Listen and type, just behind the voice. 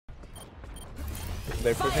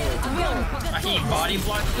They're pushing. He body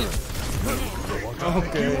blocked it.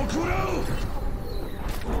 Okay.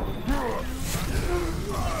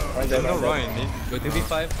 No Ryan, go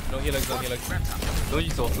DB5. No healers, no healers. Don't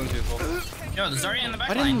use ult, don't use ult. Yo, the Zarya in the back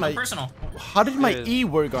line, no personal. How did my E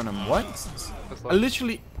work on him? What? I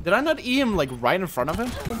literally... Did I not E him like right in front of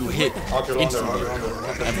him? You hit instantly.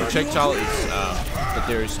 And projectile is that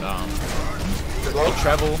there's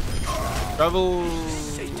travel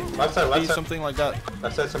left side, something like that.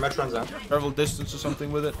 Left side, some runs out. Travel distance or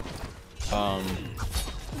something with it.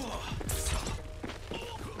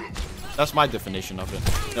 That's my definition of it.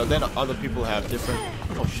 You know, then other people have different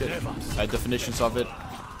definitions of it.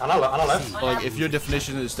 I know left. Like if your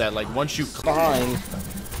definition is that like once you climb.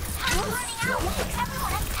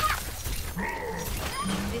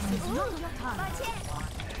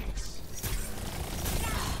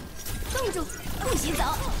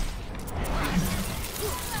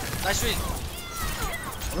 Nice read.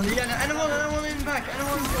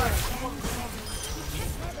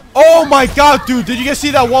 Oh my god, dude, did you guys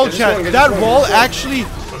see that wall chat? That wall actually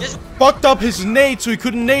fucked up his nade so he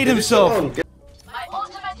couldn't nade himself.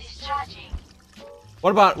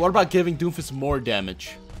 What about giving Doomfist more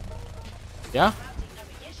damage? Yeah?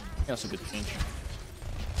 That's a good change.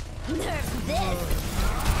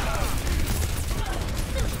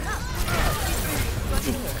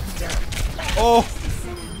 Oh!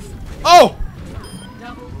 Oh!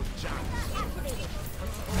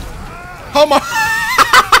 How much?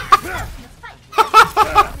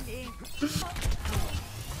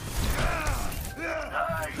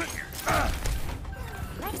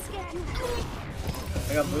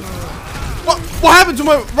 What happened to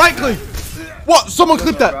my right click? What? Someone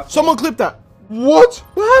clipped that. Someone clipped that. What?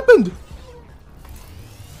 What happened?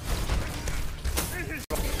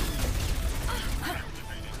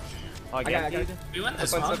 We win this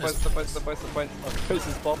Stop point. Face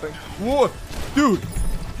is popping. What? Dude,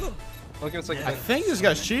 Look at I think this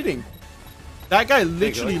guy's cheating. That guy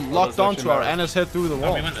literally locked onto our Anna's head through the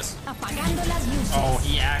wall. We win this. Oh,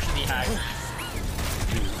 he actually hacked.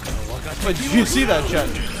 Wait, did you see that, chat?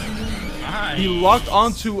 Nice. He locked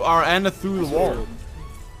onto our Anna through the wall.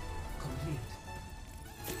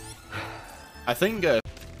 I think.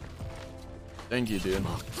 Thank you, dude.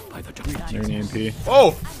 You're an EMP.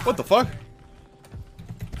 Oh, what the fuck?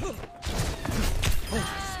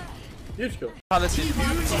 Huge kill. Let's see.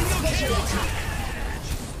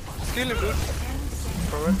 Steal him, dude.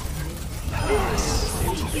 Forward.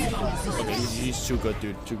 Okay, he's too good,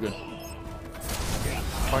 dude. Too good.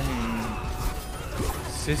 Fucking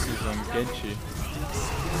sissies on Genji.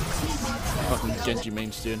 Fucking Genji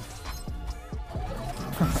mains, dude.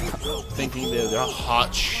 Thinking they're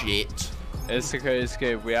hot shit. It's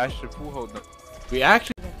okay. We actually full hold them. We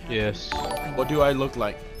actually. Yes. What do I look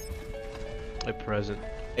like? A present.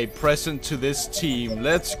 A present to this team.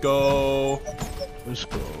 Let's go. Let's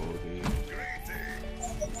go, dude.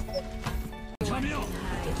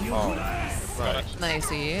 Oh. Nice.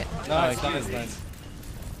 Nice.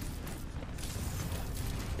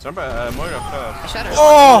 Somebody, Moira first. Shatter.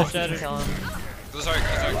 Oh! Shatter. Kill him. Sorry.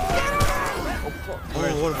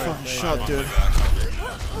 Oh, what a fucking shot, dude.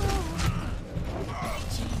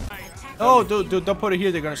 Oh, dude, don't put it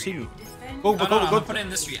here. They're gonna see me. Go, No, go. I'm gonna put it in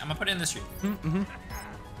this street.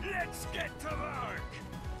 Let's get to work.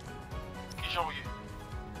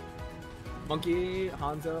 Monkey,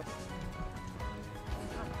 Hanzo.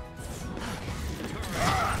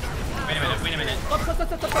 Wait a minute.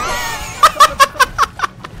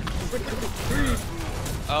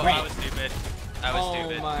 Oh, I was stupid.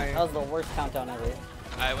 My. That was the worst countdown ever.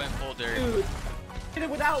 I went full dirt. Dude, did it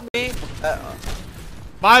without me.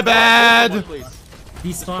 My bad.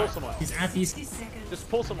 He's spot. He's at these. Just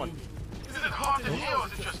pull someone. Isn't it hard to heal, or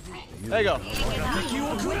is it just me? There you go.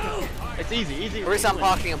 It's easy. Reese, I'm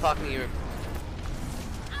pocketing you.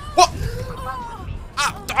 What?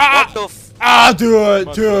 Dude.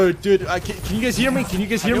 Can you guys hear me? I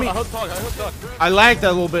hook talk. I lagged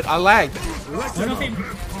a little bit. I lagged.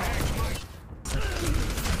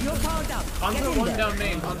 Hanzo one down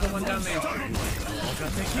main.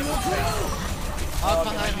 Hog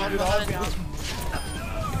behind.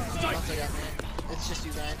 It's just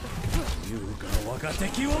you guys.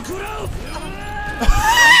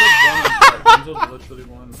 Hanzo's literally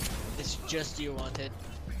one. It's just you wanted.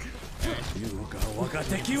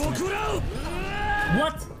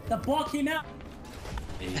 What? The ball came out.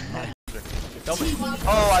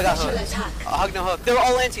 Oh, I got hooked. Hog no hook. They were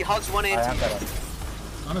all anti. Hog's one anti.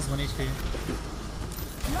 Honest 1 HP.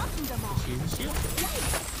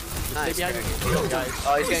 Nice.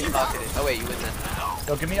 Oh, he's getting pocketed. Oh wait, you win that.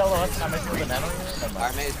 Yo, give me yellow hooks and I'm missing the nano here.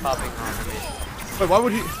 Our mate is popping on me. Wait, why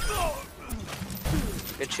would he?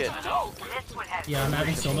 Good shit. Yeah, I'm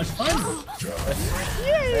having so much fun.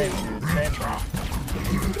 Same.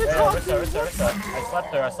 Yeah, Rissa.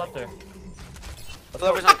 I slept her.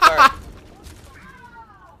 Whoever's on car.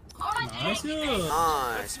 Nice.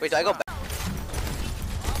 Nice. Wait, do I go back?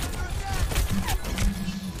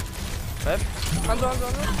 Hanzo.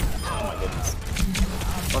 Oh my goodness.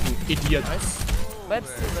 Fucking idiot. Web's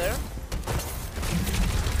still there.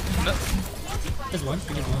 There's one.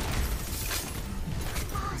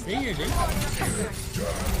 Stay here, Jake.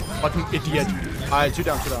 Fucking idiot. Alright, two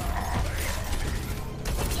down.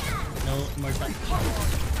 No more time.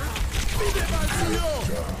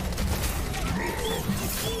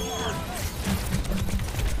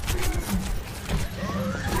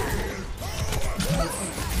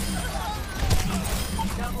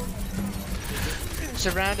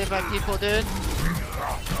 Surrounded by people, dude.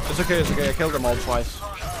 It's okay. I killed them all twice.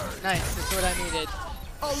 Nice, that's what I needed.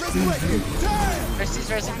 Christy's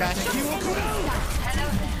racing crashing.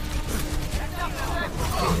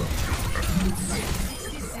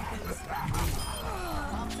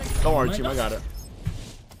 Don't worry, team. I got it.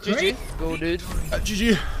 GG. Go, dude.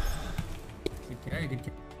 GG. Good carry.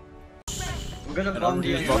 I'm gonna And bomb RG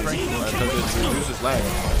is you. buffering because it reduces lag.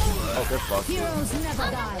 Oh, good fuck.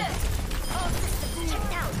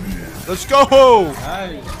 Let's go!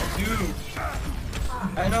 Nice, dude.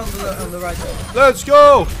 I know on the right side. Let's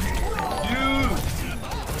go!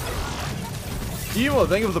 Emo,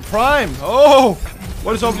 thank you for the prime. Oh!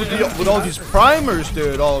 What is up with all these primers,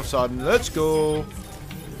 dude, all of a sudden? Let's go.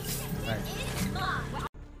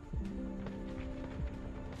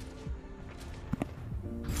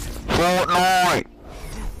 Fortnite!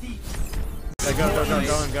 Yeah, going.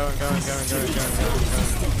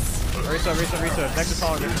 Reset. Next to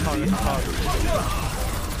tower.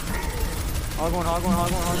 Hog one.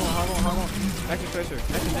 Next to Tracer.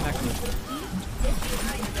 Next to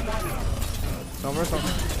Somewhere.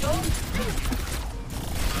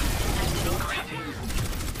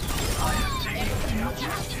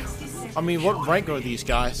 I mean, what rank are these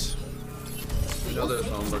guys? Another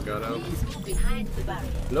Sombra got out.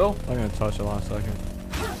 Hello? I'm gonna touch it last second.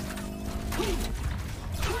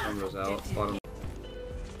 Sombra's out. Bottom.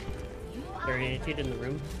 38 in the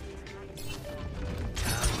room.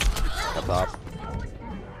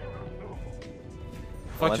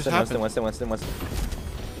 What just happened? Winston.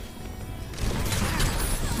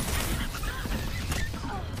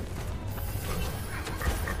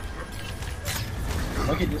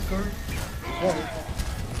 Okay, Discord.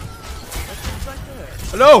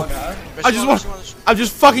 Hello? I'm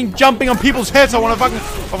just fucking jumping on people's heads. I wanna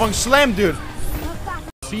fucking slam, dude.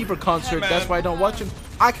 Fever concert, that's why I don't watch him.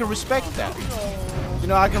 I can respect that. You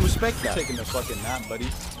know, I can respect that. Taking the fucking nap, buddy.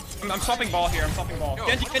 I'm stopping ball here.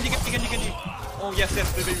 Genji. Oh, yes.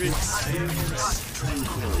 Baby.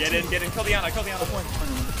 Get in. Kill the Ana. Point.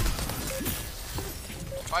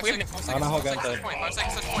 5 seconds. 5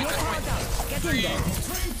 seconds.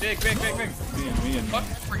 Big. Fuck,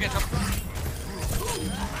 forget jump.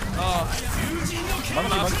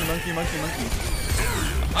 Monkey.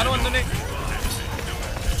 I don't want to donate.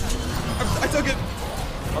 I took it.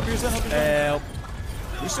 Help yourself. Help.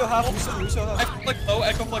 We still have.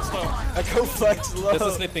 Echo flex low. Echo flex low. There's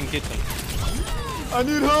a sleeping kitchen. I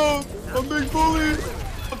need help. I'm being bullied.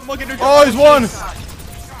 Oh, he's won.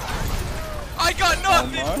 I got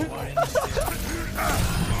nothing!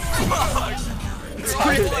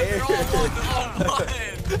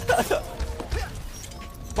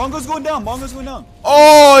 Bongo's going down.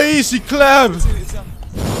 Oh, easy clap.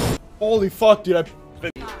 Holy fuck, dude.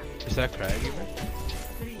 Is that Kragie?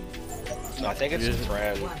 No, I think it's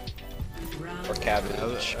bread. Or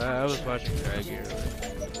cabbage. I was watching Kragie earlier.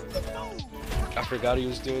 I forgot he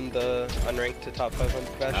was doing the unranked to top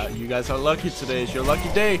 500 bash. You guys are lucky today. It's your lucky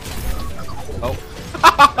day. Oh.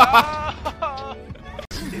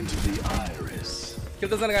 Into the iris. Kill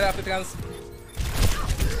the guy after trans.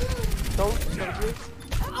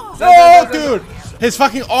 No, dude. His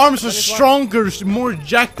fucking arms are stronger, more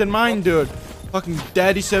jacked than mine, dude. Fucking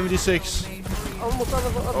Daddy 76.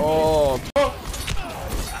 Oh.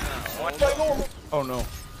 Oh no.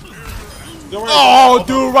 Oh,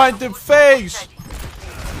 dude, right in the face.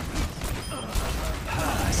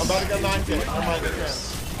 I'm about to get 9K.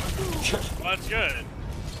 That's good.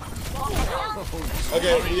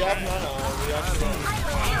 Okay, we have none.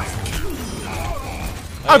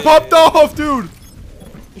 I popped off, dude.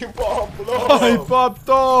 You popped off. I popped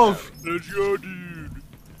off. Let's go, dude.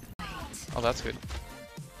 Oh, that's good.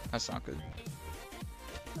 That's not good.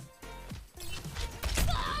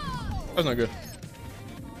 That's not good.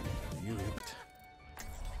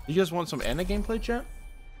 You guys want some Ana gameplay, chat?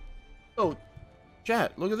 Oh,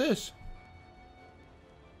 chat, look at this.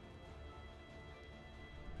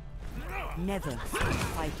 Never stop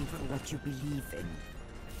fighting for what you believe in.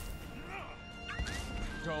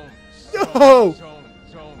 Yo!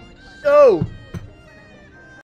 Yo!